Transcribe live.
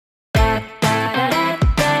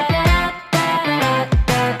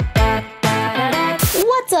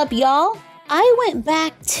up, y'all? I went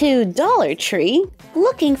back to Dollar Tree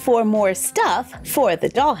looking for more stuff for the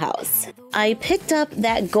dollhouse. I picked up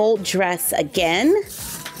that gold dress again,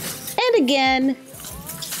 and again,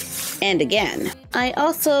 and again. I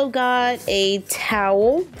also got a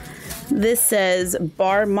towel. This says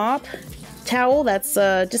bar mop towel. That's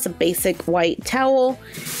just a basic white towel.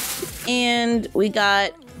 And we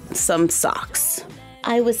got some socks.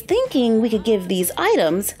 I was thinking we could give these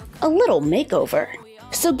items a little makeover.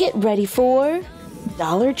 So get ready for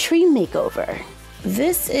Dollar Tree Makeover.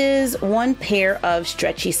 This is one pair of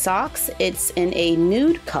stretchy socks. It's in a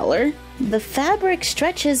nude color. The fabric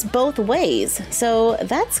stretches both ways, so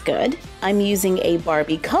that's good. I'm using a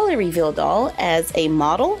Barbie color reveal doll as a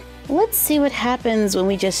model. Let's see what happens when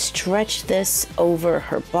we just stretch this over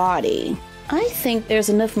her body. I think there's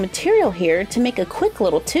enough material here to make a quick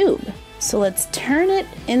little tube. So let's turn it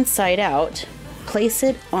inside out, place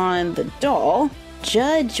it on the doll,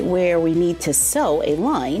 judge where we need to sew a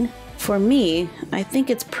line. For me, I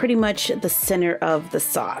think it's pretty much the center of the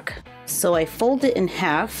sock. So I fold it in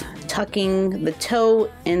half, tucking the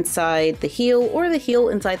toe inside the heel or the heel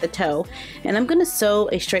inside the toe, and I'm gonna sew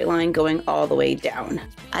a straight line going all the way down.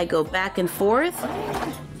 I go back and forth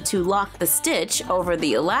to lock the stitch over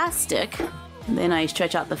the elastic. Then I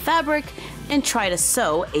stretch out the fabric and try to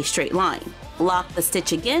sew a straight line. Lock the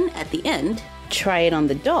stitch again at the end. Try it on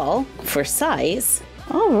the doll for size.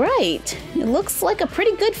 All right, it looks like a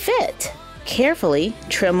pretty good fit. Carefully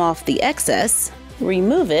trim off the excess,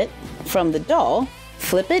 remove it from the doll,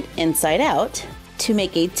 flip it inside out to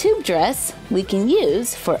make a tube dress we can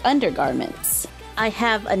use for undergarments. I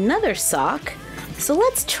have another sock, so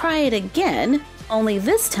let's try it again. Only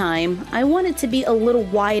this time, I want it to be a little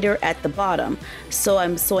wider at the bottom, so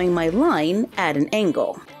I'm sewing my line at an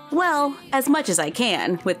angle. Well, as much as I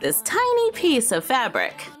can with this tiny piece of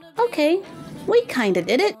fabric. Okay, we kinda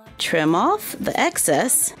did it. Trim off the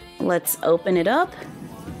excess. Let's open it up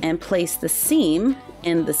and place the seam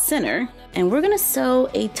in the center. And we're gonna sew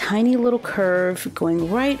a tiny little curve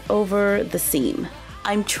going right over the seam.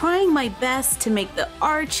 I'm trying my best to make the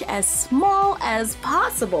arch as small as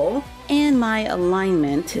possible, and my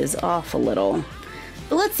alignment is off a little.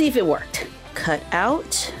 But let's see if it worked. Cut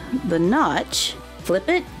out the notch, flip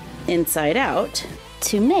it inside out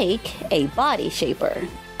to make a body shaper.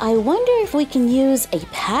 I wonder if we can use a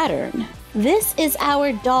pattern. This is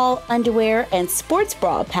our doll underwear and sports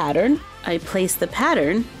bra pattern. I place the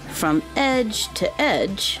pattern from edge to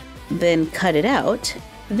edge, then cut it out.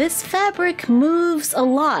 This fabric moves a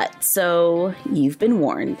lot, so you've been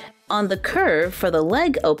warned. On the curve for the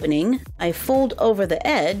leg opening, I fold over the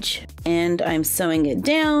edge and I'm sewing it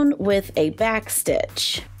down with a back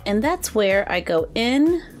stitch. And that's where I go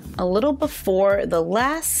in a little before the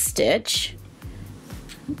last stitch.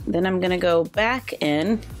 Then I'm gonna go back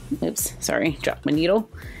in, oops, sorry, dropped my needle.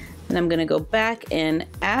 And I'm gonna go back in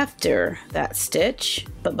after that stitch,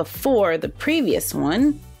 but before the previous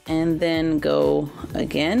one. And then go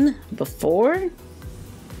again before,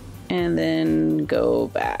 and then go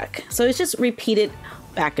back. So it's just repeated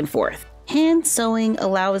back and forth. Hand sewing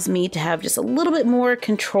allows me to have just a little bit more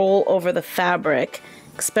control over the fabric,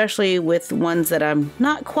 especially with ones that I'm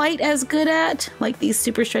not quite as good at, like these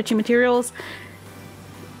super stretchy materials.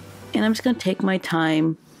 And I'm just gonna take my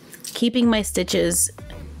time, keeping my stitches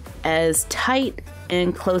as tight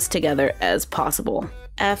and close together as possible.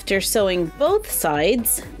 After sewing both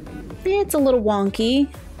sides, it's a little wonky,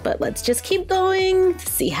 but let's just keep going to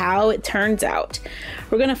see how it turns out.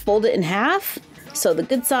 We're gonna fold it in half, so the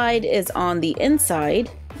good side is on the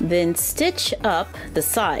inside, then stitch up the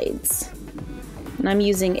sides. And I'm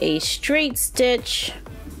using a straight stitch,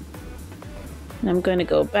 and I'm gonna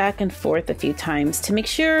go back and forth a few times to make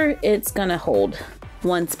sure it's gonna hold.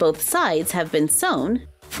 Once both sides have been sewn,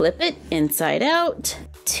 flip it inside out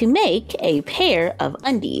to make a pair of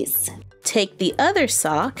undies. Take the other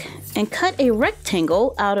sock and cut a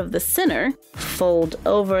rectangle out of the center, fold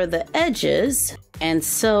over the edges, and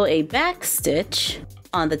sew a back stitch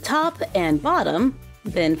on the top and bottom,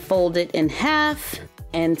 then fold it in half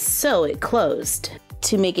and sew it closed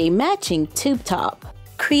to make a matching tube top,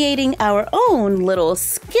 creating our own little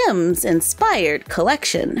Skims inspired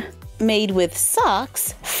collection made with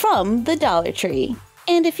socks from the Dollar Tree.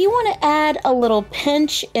 And if you want to add a little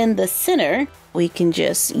pinch in the center, we can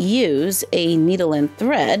just use a needle and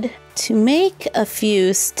thread to make a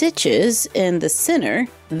few stitches in the center,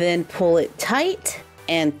 then pull it tight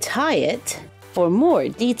and tie it for more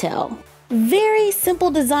detail. Very simple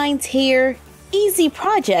designs here, easy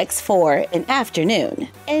projects for an afternoon.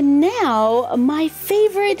 And now, my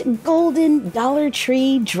favorite golden Dollar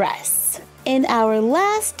Tree dress. In our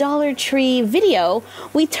last Dollar Tree video,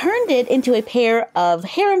 we turned it into a pair of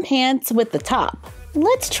harem pants with the top.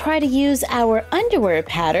 Let's try to use our underwear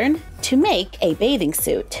pattern to make a bathing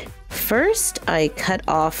suit. First, I cut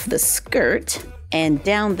off the skirt and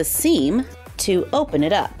down the seam to open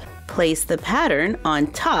it up. Place the pattern on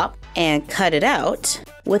top and cut it out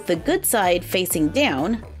with the good side facing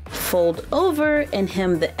down. Fold over and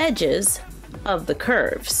hem the edges of the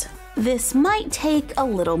curves. This might take a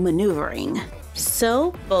little maneuvering.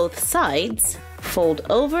 Sew both sides, fold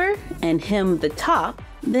over and hem the top.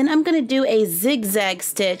 Then I'm going to do a zigzag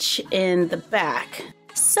stitch in the back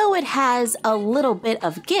so it has a little bit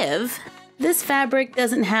of give. This fabric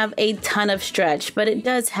doesn't have a ton of stretch, but it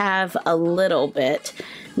does have a little bit.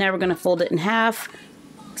 Now we're going to fold it in half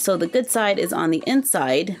so the good side is on the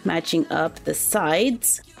inside, matching up the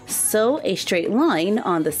sides. Sew a straight line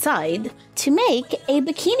on the side to make a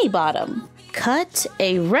bikini bottom. Cut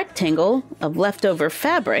a rectangle of leftover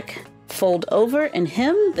fabric, fold over and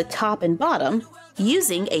hem the top and bottom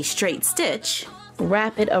using a straight stitch.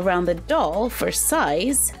 Wrap it around the doll for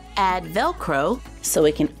size. Add Velcro so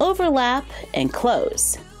it can overlap and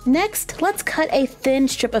close. Next, let's cut a thin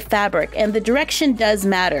strip of fabric, and the direction does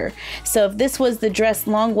matter. So if this was the dress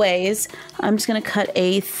long ways, I'm just going to cut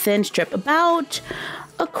a thin strip about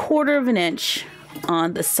 1/4 inch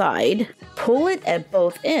on the side. Pull it at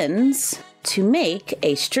both ends to make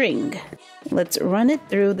a string. Let's run it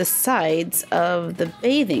through the sides of the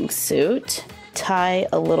bathing suit. Tie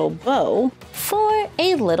a little bow for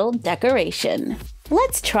a little decoration.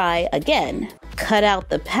 Let's try again. Cut out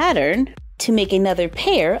the pattern to make another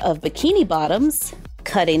pair of bikini bottoms.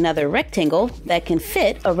 Cut another rectangle that can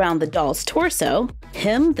fit around the doll's torso.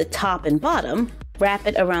 Hem the top and bottom. Wrap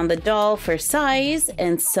it around the doll for size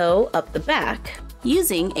and sew up the back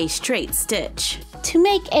using a straight stitch. To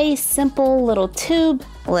make a simple little tube,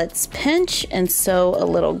 let's pinch and sew a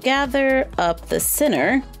little gather up the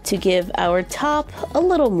center to give our top a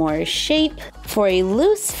little more shape for a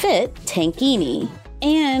loose fit tankini.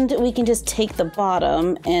 And we can just take the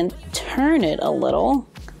bottom and turn it a little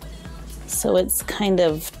so it's kind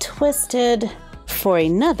of twisted for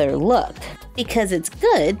another look, because it's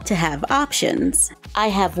good to have options. I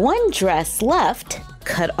have one dress left.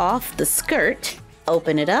 Cut off the skirt,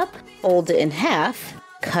 open it up, fold it in half,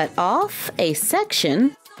 cut off a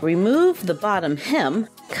section, remove the bottom hem,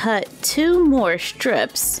 cut 2 more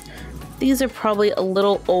strips. These are probably a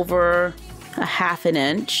little over 1/2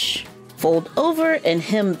 inch. Fold over and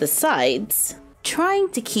hem the sides, trying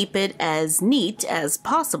to keep it as neat as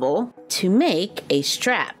possible to make a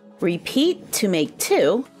strap. Repeat to make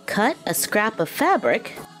 2. Cut a scrap of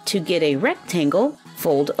fabric to get a rectangle.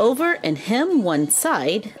 Fold over and hem one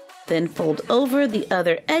side. Then fold over the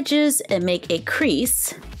other edges and make a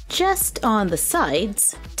crease just on the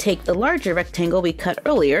sides. Take the larger rectangle we cut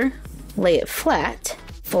earlier, lay it flat,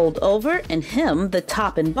 fold over and hem the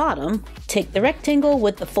top and bottom. Take the rectangle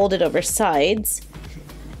with the folded over sides,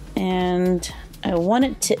 and I want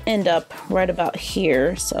it to end up right about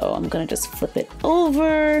here, so I'm gonna just flip it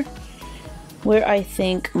over where I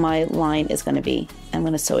think my line is gonna be. I'm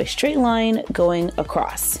gonna sew a straight line going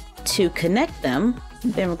across. To connect them,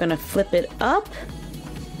 then we're gonna flip it up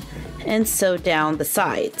and sew down the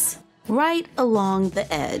sides, right along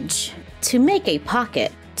the edge. To make a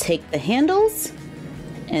pocket, take the handles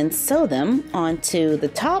and sew them onto the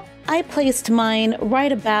top. I placed mine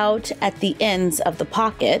right about at the ends of the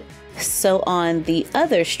pocket. Sew on the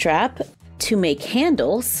other strap to make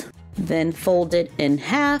handles, then fold it in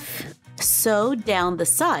half. Sew down the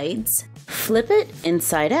sides, flip it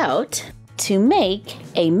inside out to make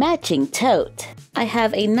a matching tote. I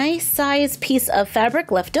have a nice size piece of fabric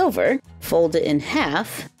left over. Fold it in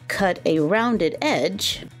half, cut a rounded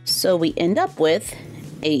edge, so we end up with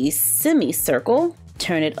a semicircle.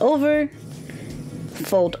 Turn it over,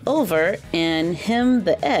 fold over, and hem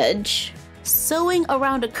the edge. Sewing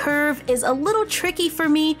around a curve is a little tricky for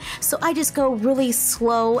me, so I just go really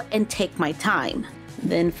slow and take my time.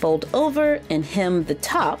 Then fold over and hem the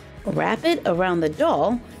top. Wrap it around the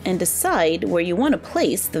doll and decide where you want to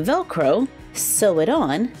place the Velcro. Sew it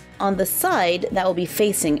on. On the side that will be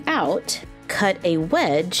facing out, cut a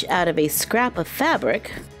wedge out of a scrap of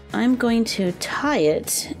fabric. I'm going to tie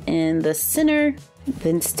it in the center,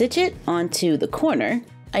 then stitch it onto the corner.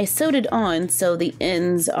 I sewed it on so the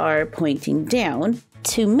ends are pointing down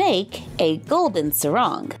to make a golden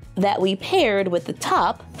sarong that we paired with the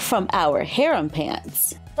top from our harem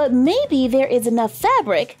pants. But maybe there is enough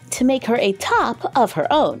fabric to make her a top of her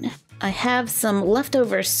own. I have some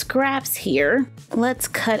leftover scraps here. Let's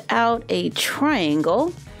cut out a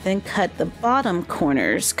triangle, then cut the bottom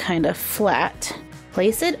corners kind of flat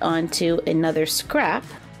Place it onto another scrap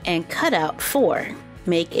and cut out 4.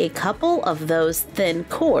 Make a couple of those thin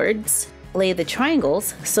cords. Lay the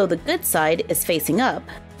triangles so the good side is facing up.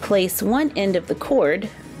 Place one end of the cord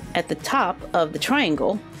at the top of the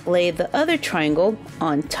triangle. Lay the other triangle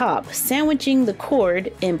on top, sandwiching the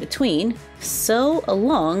cord in between. Sew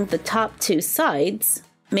along the top 2 sides,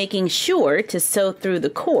 making sure to sew through the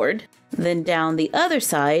cord, then down the other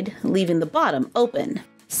side, leaving the bottom open,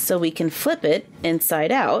 so we can flip it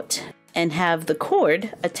inside out and have the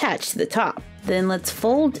cord attached to the top. Then let's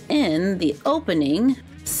fold in the opening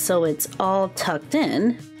so it's all tucked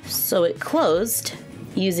in, sew it closed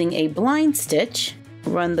using a blind stitch.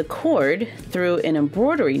 Run the cord through an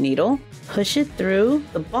embroidery needle, push it through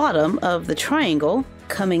the bottom of the triangle,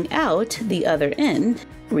 coming out the other end.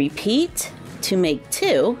 Repeat to make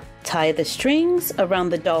 2. Tie the strings around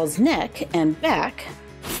the doll's neck and back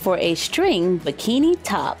for a string bikini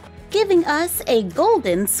top, giving us a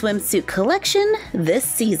golden swimsuit collection this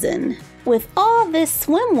season. With all this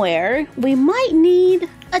swimwear, we might need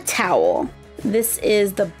a towel. This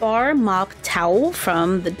is the bar mop towel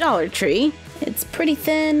from the Dollar Tree. It's pretty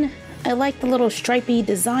thin. I like the little stripy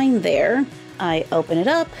design there. I open it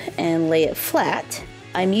up and lay it flat.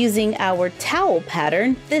 I'm using our towel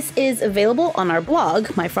pattern. This is available on our blog,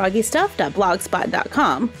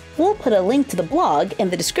 myfroggystuff.blogspot.com. We'll put a link to the blog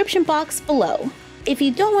in the description box below. If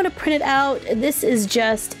you don't want to print it out, this is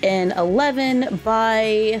just an 11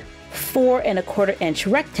 by 4¼ inch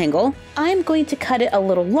rectangle. I'm going to cut it a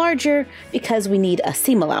little larger because we need a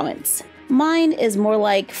seam allowance. Mine is more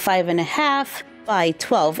like 5½ by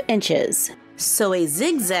 12 inches. So a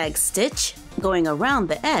zigzag stitch going around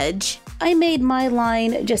the edge. I made my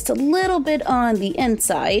line just a little bit on the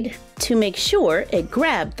inside to make sure it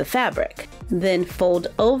grabbed the fabric. Then fold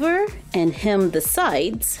over and hem the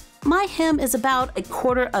sides. My hem is about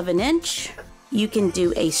 1/4 inch. You can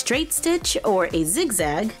do a straight stitch or a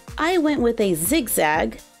zigzag. I went with a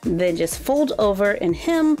zigzag, then just fold over and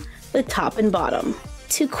hem the top and bottom.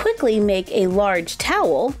 To quickly make a large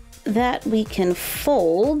towel that we can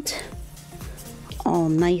fold all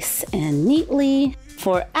nice and neatly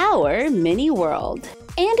for our mini world.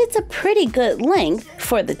 And it's a pretty good length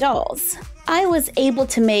for the dolls. I was able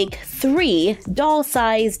to make 3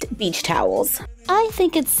 doll-sized beach towels. I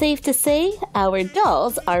think it's safe to say our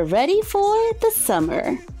dolls are ready for the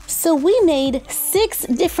summer. So we made 6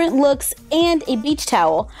 different looks and a beach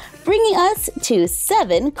towel, bringing us to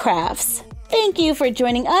 7 crafts. Thank you for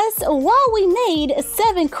joining us while we made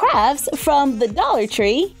 7 crafts from the Dollar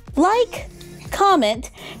Tree. Like,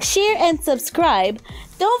 comment, share, and subscribe.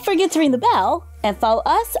 Don't forget to ring the bell and follow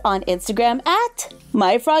us on Instagram at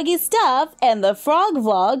myfroggystuff and the Frog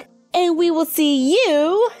Vlog. And we will see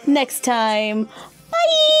you next time. Bye!